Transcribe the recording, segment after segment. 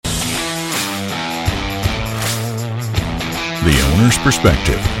Owner's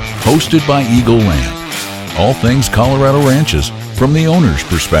Perspective, hosted by Eagle Land. All things Colorado Ranches from the owner's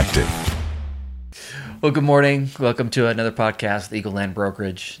perspective. Well, good morning. Welcome to another podcast with Eagle Land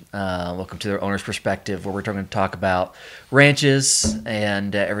Brokerage. Welcome to their Owner's Perspective, where we're going to talk about ranches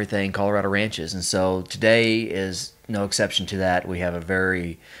and everything Colorado ranches. And so today is no exception to that. We have a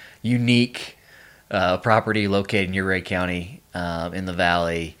very unique property located in Ouray County in the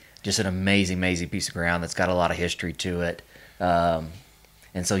valley. Just an amazing, amazing piece of ground that's got a lot of history to it.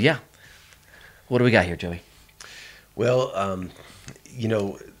 And so, yeah. What do we got here, Joey? Well,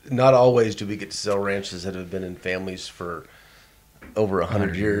 not always do we get to sell ranches that have been in families for over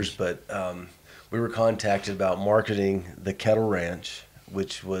 100 years, but we were contacted about marketing the Kettle Ranch,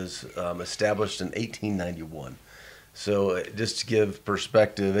 which was established in 1891. So just to give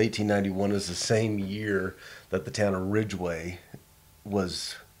perspective, 1891 is the same year that the town of Ridgway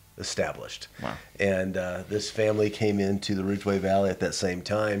was established. Wow. And this family came into the Ridgway Valley at that same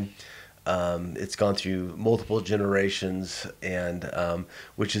time. It's gone through multiple generations, and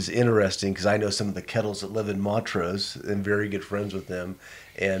which is interesting because I know some of the Kettles that live in Montrose and very good friends with them,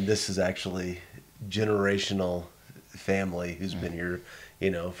 and this is actually generational family who's been here,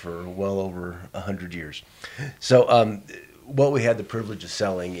 for well over 100 years. So what we had the privilege of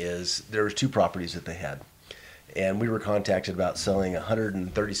selling is there was two properties that they had, and we were contacted about selling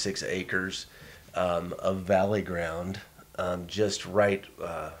 136 acres of valley ground. Just right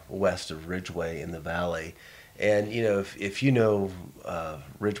west of Ridgway in the valley. And, if you know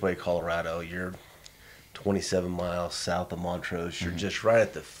Ridgway, Colorado, you're 27 miles south of Montrose. You're just right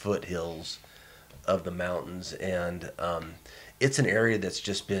at the foothills of the mountains. And it's an area that's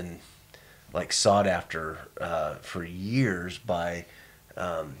just been, sought after for years by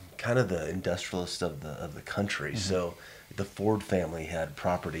kind of the industrialists of the country. Mm-hmm. So the Ford family had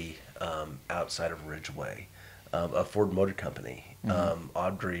property outside of Ridgway. A Ford Motor Company. Mm-hmm.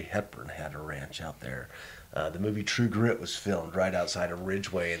 Audrey Hepburn had a ranch out there. The movie True Grit was filmed right outside of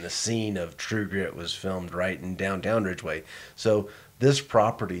Ridgway, and the scene of True Grit was filmed right in downtown Ridgway. So this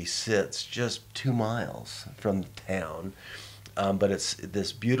property sits just 2 miles from the town, but it's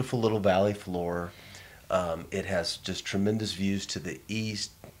this beautiful little valley floor. It has just tremendous views to the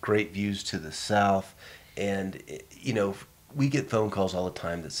east, great views to the south, and we get phone calls all the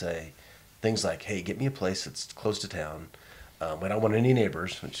time that say things like, hey, get me a place that's close to town. We don't want any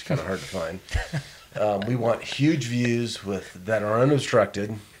neighbors, which is kind of hard to find. We want huge views that are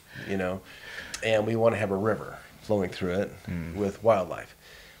unobstructed, and we want to have a river flowing through it with wildlife.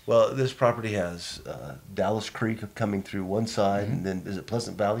 Well, this property has Dallas Creek coming through one side, and then is it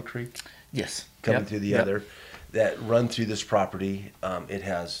Pleasant Valley Creek? Yes. Coming through the other, that run through this property. It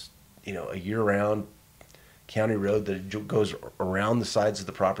has, a year-round county road that goes around the sides of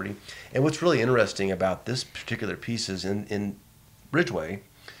the property. And what's really interesting about this particular piece is in Ridgway,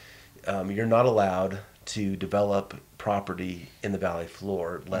 you're not allowed to develop property in the valley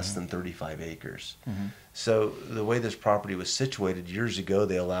floor less than 35 acres. Mm-hmm. So the way this property was situated years ago,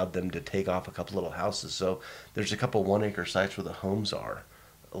 they allowed them to take off a couple little houses. So there's a couple 1-acre sites where the homes are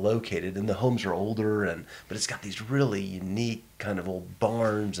located, and the homes are older, but it's got these really unique kind of old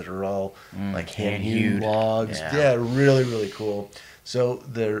barns that are all hand-hewn logs. Yeah, really, really cool. So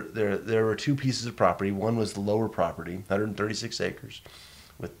there were two pieces of property. One was the lower property, 136 acres,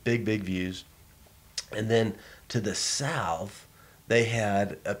 with big, big views. And then to the south, they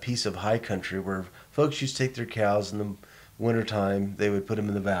had a piece of high country where folks used to take their cows in the wintertime. They would put them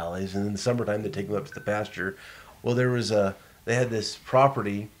in the valleys, and in the summertime, they'd take them up to the pasture. Well, they had this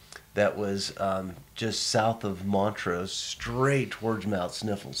property that was just south of Montrose, straight towards Mount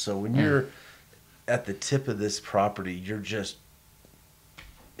Sniffles. So when you're at the tip of this property, you're just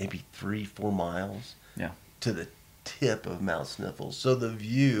maybe 3-4 miles to the tip of Mount Sniffles. So the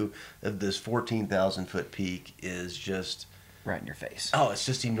view of this 14,000-foot peak is just right in your face. Oh, it's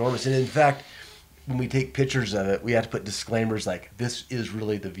just enormous. And in fact, when we take pictures of it, we have to put disclaimers like, this is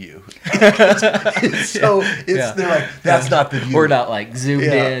really the view. They're like, that's not the view. We're not zoomed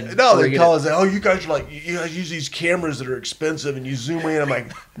in. No, they call us, you guys are you guys use these cameras that are expensive and you zoom in. I'm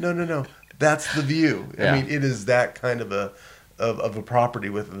like, no, that's the view. Yeah. I mean, it is that kind of a property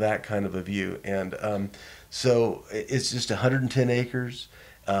with that kind of a view. And so it's just 110 acres.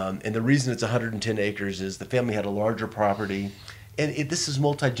 And the reason it's 110 acres is the family had a larger property. And this is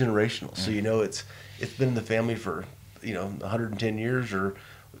multi-generational, so it's been in the family for 110 years or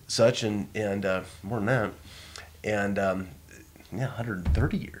such, and more than that, and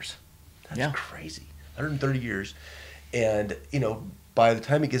 130 years. That's crazy. 130 years, and by the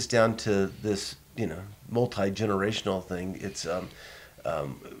time it gets down to this multi-generational thing, it's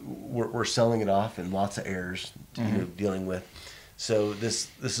we're selling it off in lots of heirs, dealing with. So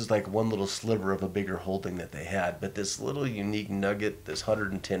this is like one little sliver of a bigger holding that they had, but this little unique nugget, this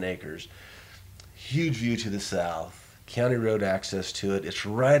 110 acres, huge view to the south, county road access to it. It's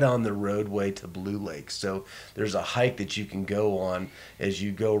right on the roadway to Blue Lake. So there's a hike that you can go on as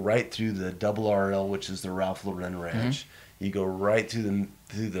you go right through the double RL, which is the Ralph Lauren Ranch. You go right through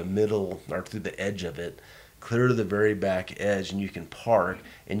the middle or through the edge of it, clear to the very back edge, and you can park,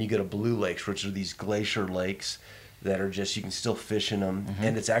 and you go to Blue Lakes, which are these glacier lakes that are just, you can still fish in them.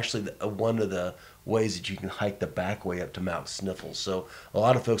 And it's actually one of the ways that you can hike the back way up to Mount Sniffles. So a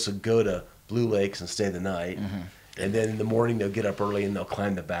lot of folks will go to Blue Lakes and stay the night. And then in the morning, they'll get up early and they'll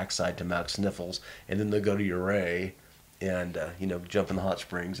climb the backside to Mount Sniffles. And then they'll go to Ouray and, jump in the hot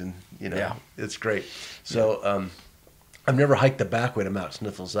springs. And, it's great. So I've never hiked the back way to Mount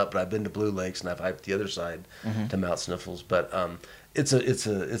Sniffles up, but I've been to Blue Lakes and I've hiked the other side to Mount Sniffles. But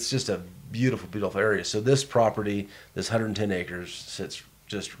it's just a beautiful, beautiful area. So this property, this 110 acres, sits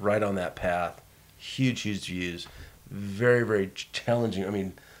just right on that path. Huge, huge views. Very, very challenging. I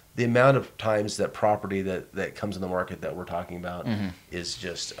mean, the amount of times that property that comes in the market that we're talking about is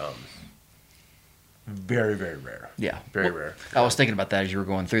just very, very rare. Yeah. Very rare. I was thinking about that as you were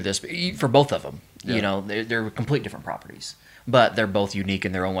going through this. But for both of them, they're complete different properties, but they're both unique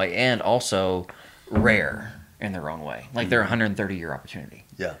in their own way and also rare in their own way. Like they're a 130-year opportunity.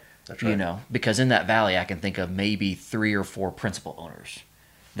 Yeah, that's right. Because in that valley, I can think of maybe 3 or 4 principal owners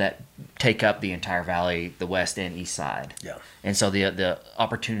that take up the entire valley, the west and east side. Yeah. And so the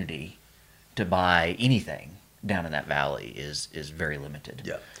opportunity to buy anything down in that valley is very limited.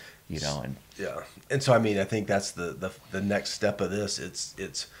 Yeah. And so, I mean, I think that's the next step of this.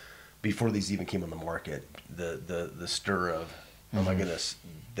 It's before these even came on the market, the stir of, oh my goodness,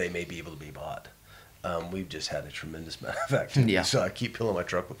 they may be able to be bought. We've just had a tremendous amount of activity. Yeah. So I keep filling my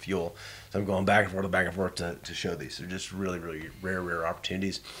truck with fuel. So I'm going back and forth to show these. They're just really, really rare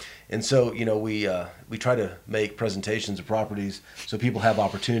opportunities. And so, we try to make presentations of properties so people have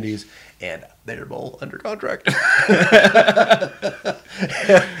opportunities, and they're all under contract.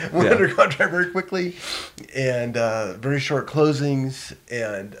 We're under contract very quickly, and very short closings,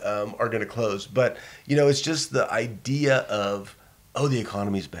 and are going to close. But, it's just the idea of, the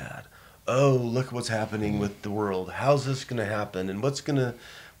economy's bad. Oh, look what's happening with the world. How's this going to happen? And what's going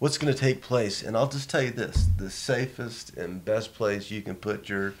to take place? And I'll just tell you this, the safest and best place you can put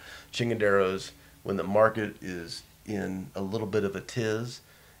your chingaderos when the market is in a little bit of a tiz,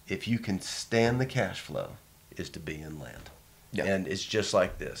 if you can stand the cash flow, is to be in land. Yeah. And it's just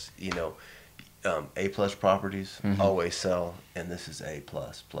like this, A+ properties always sell, and this is A++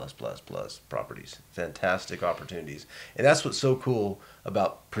 properties. Fantastic opportunities. And that's what's so cool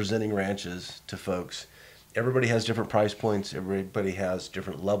about presenting ranches to folks. Everybody has different price points. Everybody has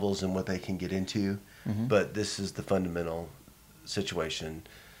different levels in what they can get into. But this is the fundamental situation.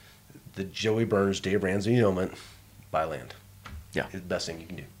 The Joey Burns, Dave Ramsey moment, buy land. Yeah. It's the best thing you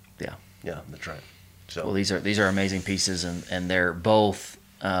can do. Yeah. Yeah, that's right. So, well, these are amazing pieces, and they're both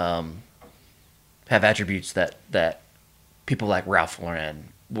have attributes that people like Ralph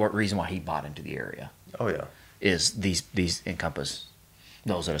Lauren, what reason why he bought into the area. Oh yeah. Is these encompass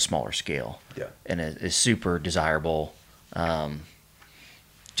those at a smaller scale. Yeah. And it is super desirable.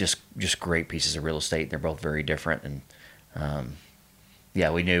 Just great pieces of real estate. They're both very different, and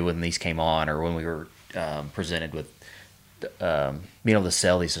we knew when these came on, or when we were presented with being able to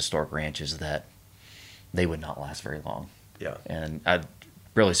sell these historic ranches, that they would not last very long. Yeah. And I'm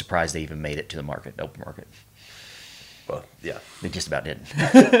really surprised they even made it to the market, open market. Well, yeah. They just about didn't.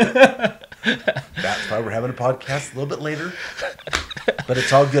 That's why we're having a podcast a little bit later. But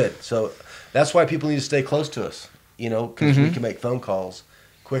it's all good. So that's why people need to stay close to us, because we can make phone calls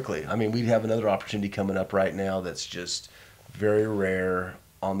quickly. I mean, we have another opportunity coming up right now that's just very rare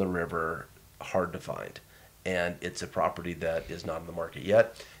on the river, hard to find. And it's a property that is not on the market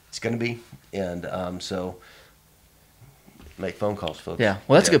yet. It's going to be. And so make phone calls, folks. Yeah.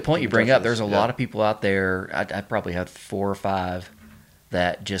 Well, that's a good point you bring up. There's a lot of people out there. I probably have 4 or 5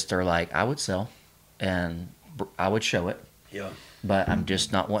 that just are like, I would sell and I would show it. Yeah. But I'm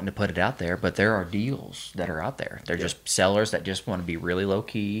just not wanting to put it out there. But there are deals that are out there. They're just sellers that just want to be really low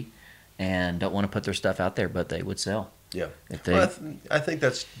key and don't want to put their stuff out there, but they would sell. Yeah. Well, I think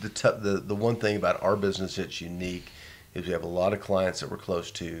that's the one thing about our business that's unique is we have a lot of clients that we're close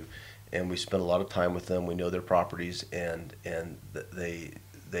to, and we spend a lot of time with them. We know their properties, and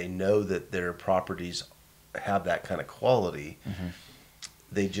they know that their properties have that kind of quality. Mm-hmm.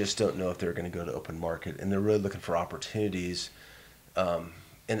 They just don't know if they're going to go to open market, and they're really looking for opportunities. And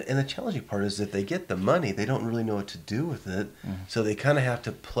the challenging part is that they get the money, they don't really know what to do with it, so they kind of have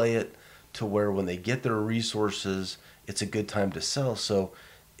to play it to where when they get their resources, it's a good time to sell. So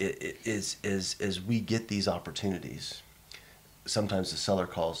as we get these opportunities, sometimes the seller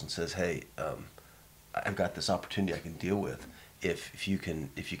calls and says, "Hey, I've got this opportunity I can deal with. If you can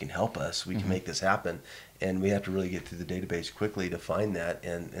help us, we can make this happen." And we have to really get through the database quickly to find that.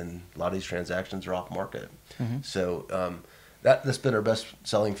 And a lot of these transactions are off market. So that's been our best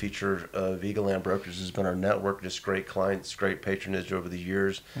selling feature of Eagle Land Brokers, has been our network, just great clients, great patronage over the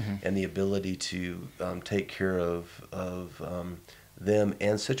years, and the ability to take care of them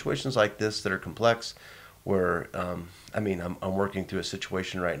and situations like this that are complex. Where I'm working through a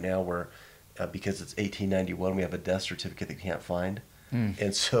situation right now where because it's 1891, we have a death certificate they can't find.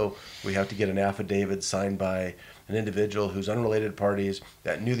 And so we have to get an affidavit signed by an individual who's unrelated parties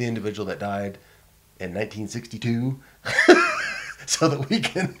that knew the individual that died in 1962 so that we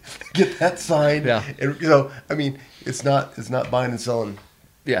can get that signed. Yeah. And so, it's not buying and selling.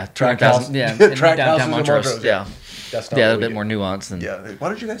 Yeah. Tract house. house. Yeah. Tract downtown houses in Montrose. Montrose. Yeah. That's not Yeah, a what we bit do. more nuanced than. Yeah. Why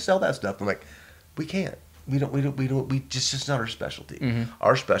don't you guys sell that stuff? I'm like, we can't. We just not our specialty.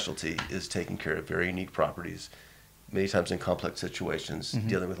 Our specialty is taking care of very unique properties, many times in complex situations,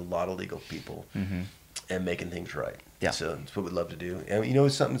 dealing with a lot of legal people, and making things right. Yeah. So it's what we love to do. And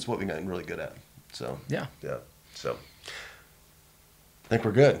it's what we've gotten really good at. So Yeah. So I think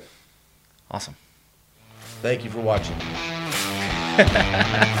we're good. Awesome. Thank you for watching.